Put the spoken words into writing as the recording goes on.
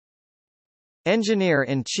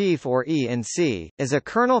Engineer-in-Chief or E-in-C, is a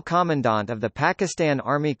Colonel Commandant of the Pakistan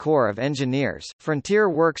Army Corps of Engineers,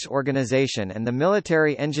 Frontier Works Organization and the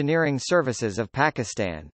Military Engineering Services of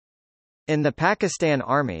Pakistan. In the Pakistan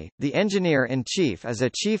Army, the Engineer-in-Chief is a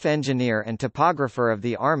Chief Engineer and Topographer of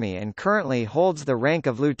the Army and currently holds the rank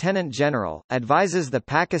of Lieutenant General, advises the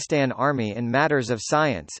Pakistan Army in matters of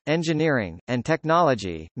science, engineering, and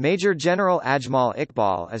technology. Major General Ajmal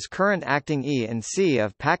Iqbal is current Acting E-in-C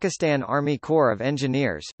of Pakistan Army Corps of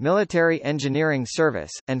Engineers, Military Engineering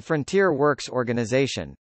Service, and Frontier Works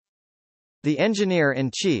Organization. The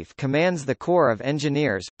Engineer-in-Chief commands the Corps of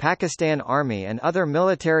Engineers, Pakistan Army and other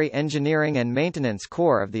military engineering and maintenance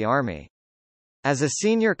corps of the Army. As a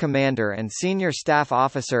senior commander and senior staff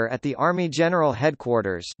officer at the Army General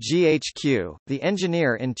Headquarters (GHQ), the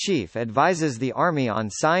Engineer-in-Chief advises the Army on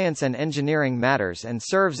science and engineering matters and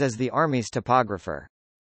serves as the Army's topographer.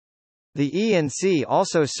 The E-in-C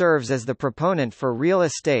also serves as the proponent for real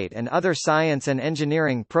estate and other science and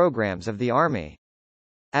engineering programs of the Army.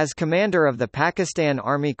 As commander of the Pakistan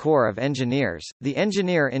Army Corps of Engineers, the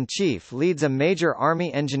Engineer-in-Chief leads a major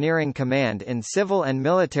Army engineering command in civil and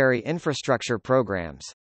military infrastructure programs.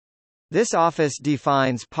 This office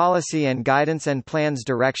defines policy and guidance and plans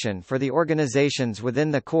direction for the organizations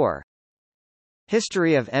within the Corps.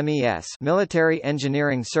 History of MES, Military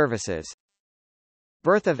Engineering Services.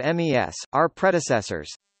 Birth of MES, our predecessors.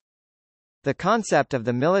 The concept of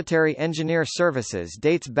the Military Engineer Services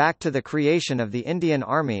dates back to the creation of the Indian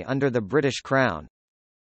Army under the British Crown.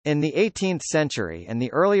 In the 18th century and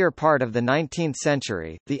the earlier part of the 19th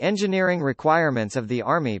century, the engineering requirements of the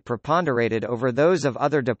Army preponderated over those of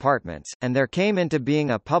other departments, and there came into being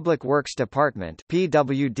a Public Works Department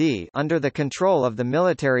 (PWD) under the control of the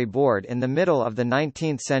Military Board in the middle of the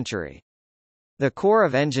 19th century. The Corps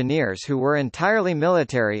of Engineers, who were entirely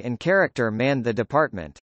military in character, manned the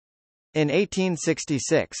department. In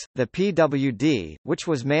 1866, the PWD, which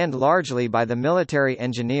was manned largely by the military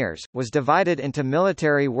engineers, was divided into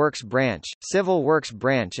Military Works Branch, Civil Works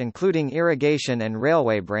Branch including Irrigation and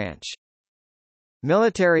Railway Branch.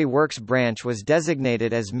 Military Works Branch was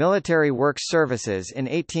designated as Military Works Services in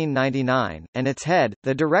 1899, and its head,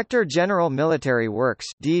 the Director General Military Works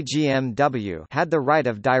 (DGMW), had the right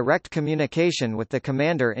of direct communication with the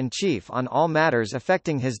Commander-in-Chief on all matters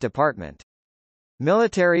affecting his department.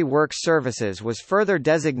 Military Works Services was further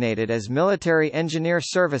designated as Military Engineer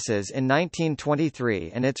Services in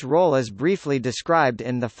 1923 and its role is briefly described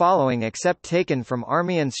in the following except taken from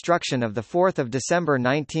Army Instruction of 4 December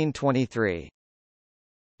 1923.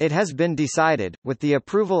 It has been decided, with the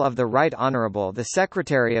approval of the Right Honourable the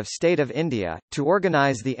Secretary of State of India, to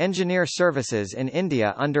organise the Engineer Services in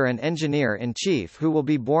India under an Engineer-in-Chief who will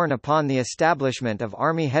be born upon the establishment of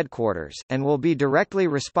Army Headquarters, and will be directly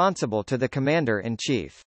responsible to the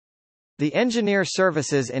Commander-in-Chief. The Engineer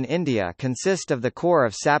Services in India consist of the Corps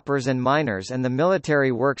of Sappers and Miners and the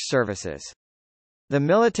Military Works Services. The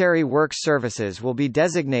Military Works Services will be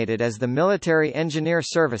designated as the Military Engineer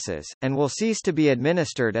Services, and will cease to be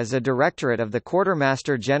administered as a directorate of the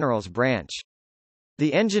Quartermaster General's branch.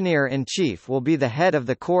 The Engineer-in-Chief will be the head of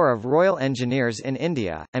the Corps of Royal Engineers in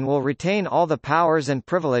India, and will retain all the powers and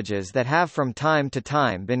privileges that have from time to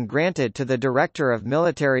time been granted to the Director of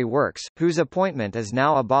Military Works, whose appointment is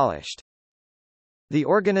now abolished. The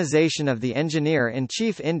organisation of the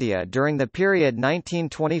Engineer-in-Chief India during the period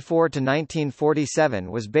 1924 to 1947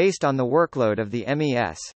 was based on the workload of the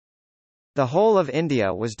MES. The whole of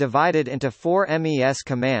India was divided into 4 MES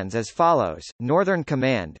commands as follows: Northern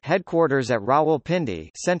Command, headquarters at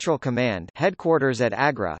Rawalpindi; Central Command, headquarters at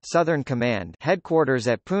Agra; Southern Command, headquarters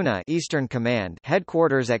at Pune; Eastern Command,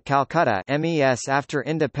 headquarters at Calcutta. MES after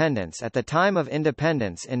independence. At the time of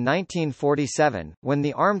independence in 1947, when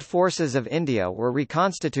the Armed Forces of India were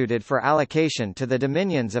reconstituted for allocation to the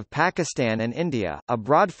dominions of Pakistan and India, a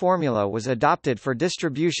broad formula was adopted for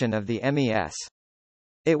distribution of the MES.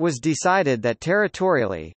 It was decided that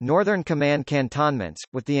territorially, Northern Command cantonments,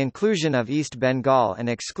 with the inclusion of East Bengal and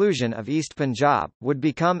exclusion of East Punjab, would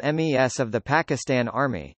become MES of the Pakistan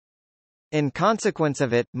Army. In consequence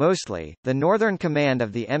of it, mostly, the Northern Command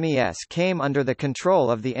of the MES came under the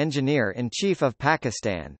control of the Engineer-in-Chief of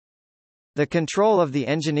Pakistan. The control of the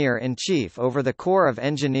Engineer-in-Chief over the Corps of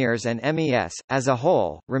Engineers and MES, as a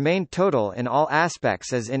whole, remained total in all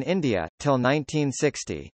aspects as in India, till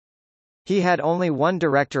 1960. He had only one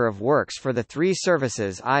Director of Works for the 3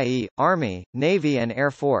 services, i.e., Army, Navy and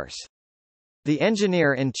Air Force. The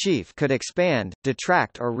Engineer-in-Chief could expand,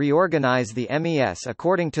 detract or reorganize the MES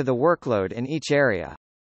according to the workload in each area.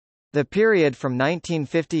 The period from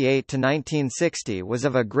 1958 to 1960 was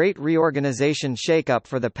of a great reorganization shake-up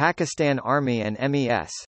for the Pakistan Army and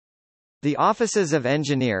MES. The offices of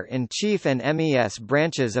Engineer-in-Chief and MES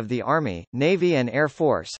branches of the Army, Navy and Air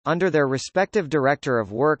Force, under their respective Director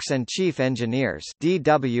of Works and Chief Engineers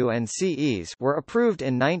 (DW and CEs), were approved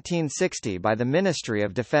in 1960 by the Ministry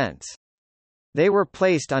of Defense. They were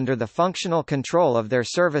placed under the functional control of their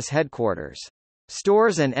service headquarters.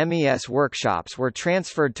 Stores and MES workshops were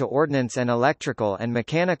transferred to Ordnance and Electrical and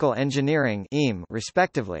Mechanical Engineering (EM),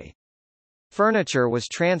 respectively. Furniture was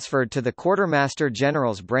transferred to the Quartermaster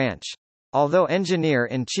General's branch. Although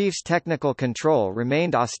Engineer-in-Chief's technical control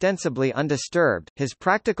remained ostensibly undisturbed, his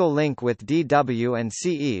practical link with DW and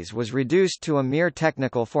CEs was reduced to a mere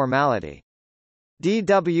technical formality.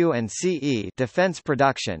 DW and CE Defense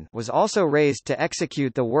Production was also raised to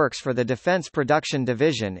execute the works for the Defense Production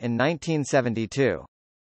Division in 1972.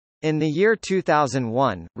 In the year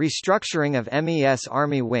 2001, restructuring of MES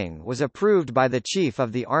Army Wing was approved by the Chief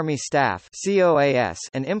of the Army Staff (COAS)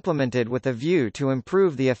 and implemented with a view to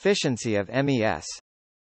improve the efficiency of MES.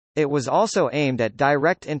 It was also aimed at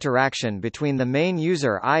direct interaction between the main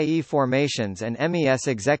user, i.e. formations, and MES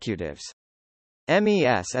executives.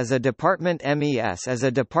 MES as a department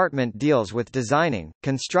deals with designing,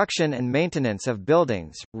 construction and maintenance of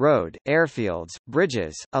buildings, road, airfields,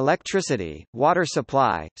 bridges, electricity, water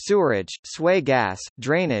supply, sewerage, sway gas,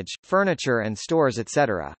 drainage, furniture and stores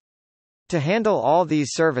etc. To handle all these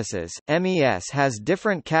services, MES has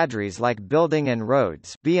different cadres like building and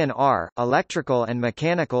roads (B&R), electrical and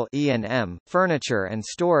mechanical (E&M), furniture and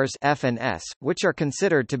stores (F&S), which are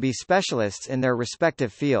considered to be specialists in their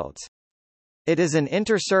respective fields. It is an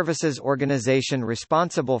inter-services organization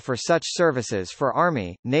responsible for such services for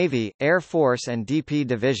Army, Navy, Air Force and DP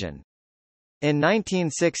Division. In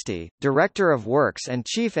 1960, Director of Works and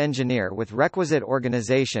Chief Engineer with requisite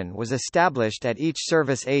organization was established at each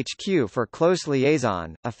service HQ for close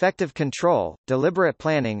liaison, effective control, deliberate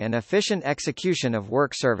planning and efficient execution of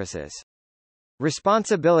work services.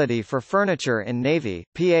 Responsibility for furniture in Navy,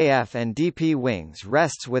 PAF and DP wings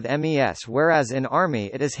rests with MES, whereas in Army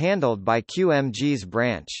it is handled by QMG's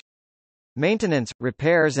branch. Maintenance,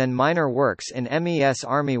 repairs and minor works in MES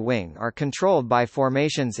Army Wing are controlled by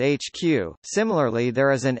Formations HQ. Similarly, there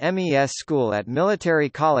is an MES school at Military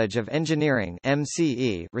College of Engineering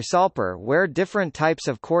 (MCE) Risalper, where different types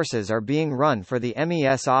of courses are being run for the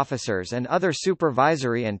MES officers and other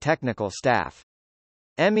supervisory and technical staff.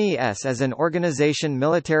 MES as an organization.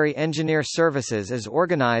 Military Engineer Services is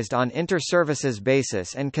organized on inter-services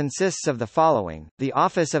basis and consists of the following: the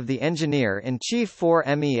Office of the Engineer-in-Chief, 4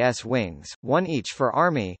 MES wings, one each for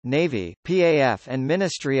Army, Navy, PAF and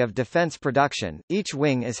Ministry of Defense Production. Each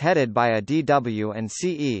wing is headed by a DW and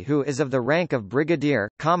CE who is of the rank of Brigadier,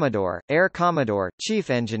 Commodore, Air Commodore,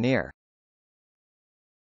 Chief Engineer.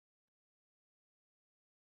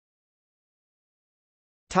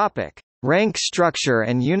 Topic: Rank structure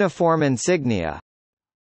and uniform insignia.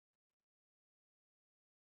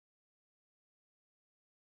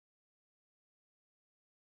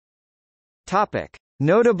 Topic: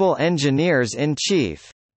 Notable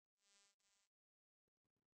Engineers-in-Chief.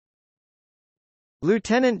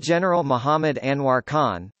 Lieutenant General Muhammad Anwar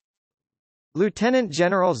Khan, Lieutenant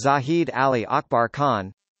General Zahid Ali Akbar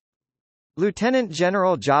Khan, Lieutenant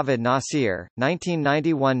General Javed Nasir,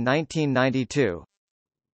 1991–1992.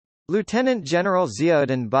 Lieutenant General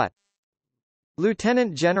Ziauddin Butt,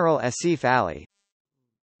 Lieutenant General Asif Ali,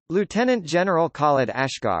 Lieutenant General Khalid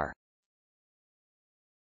Ashgar.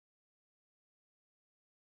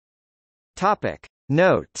 Topic: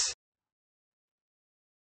 Notes.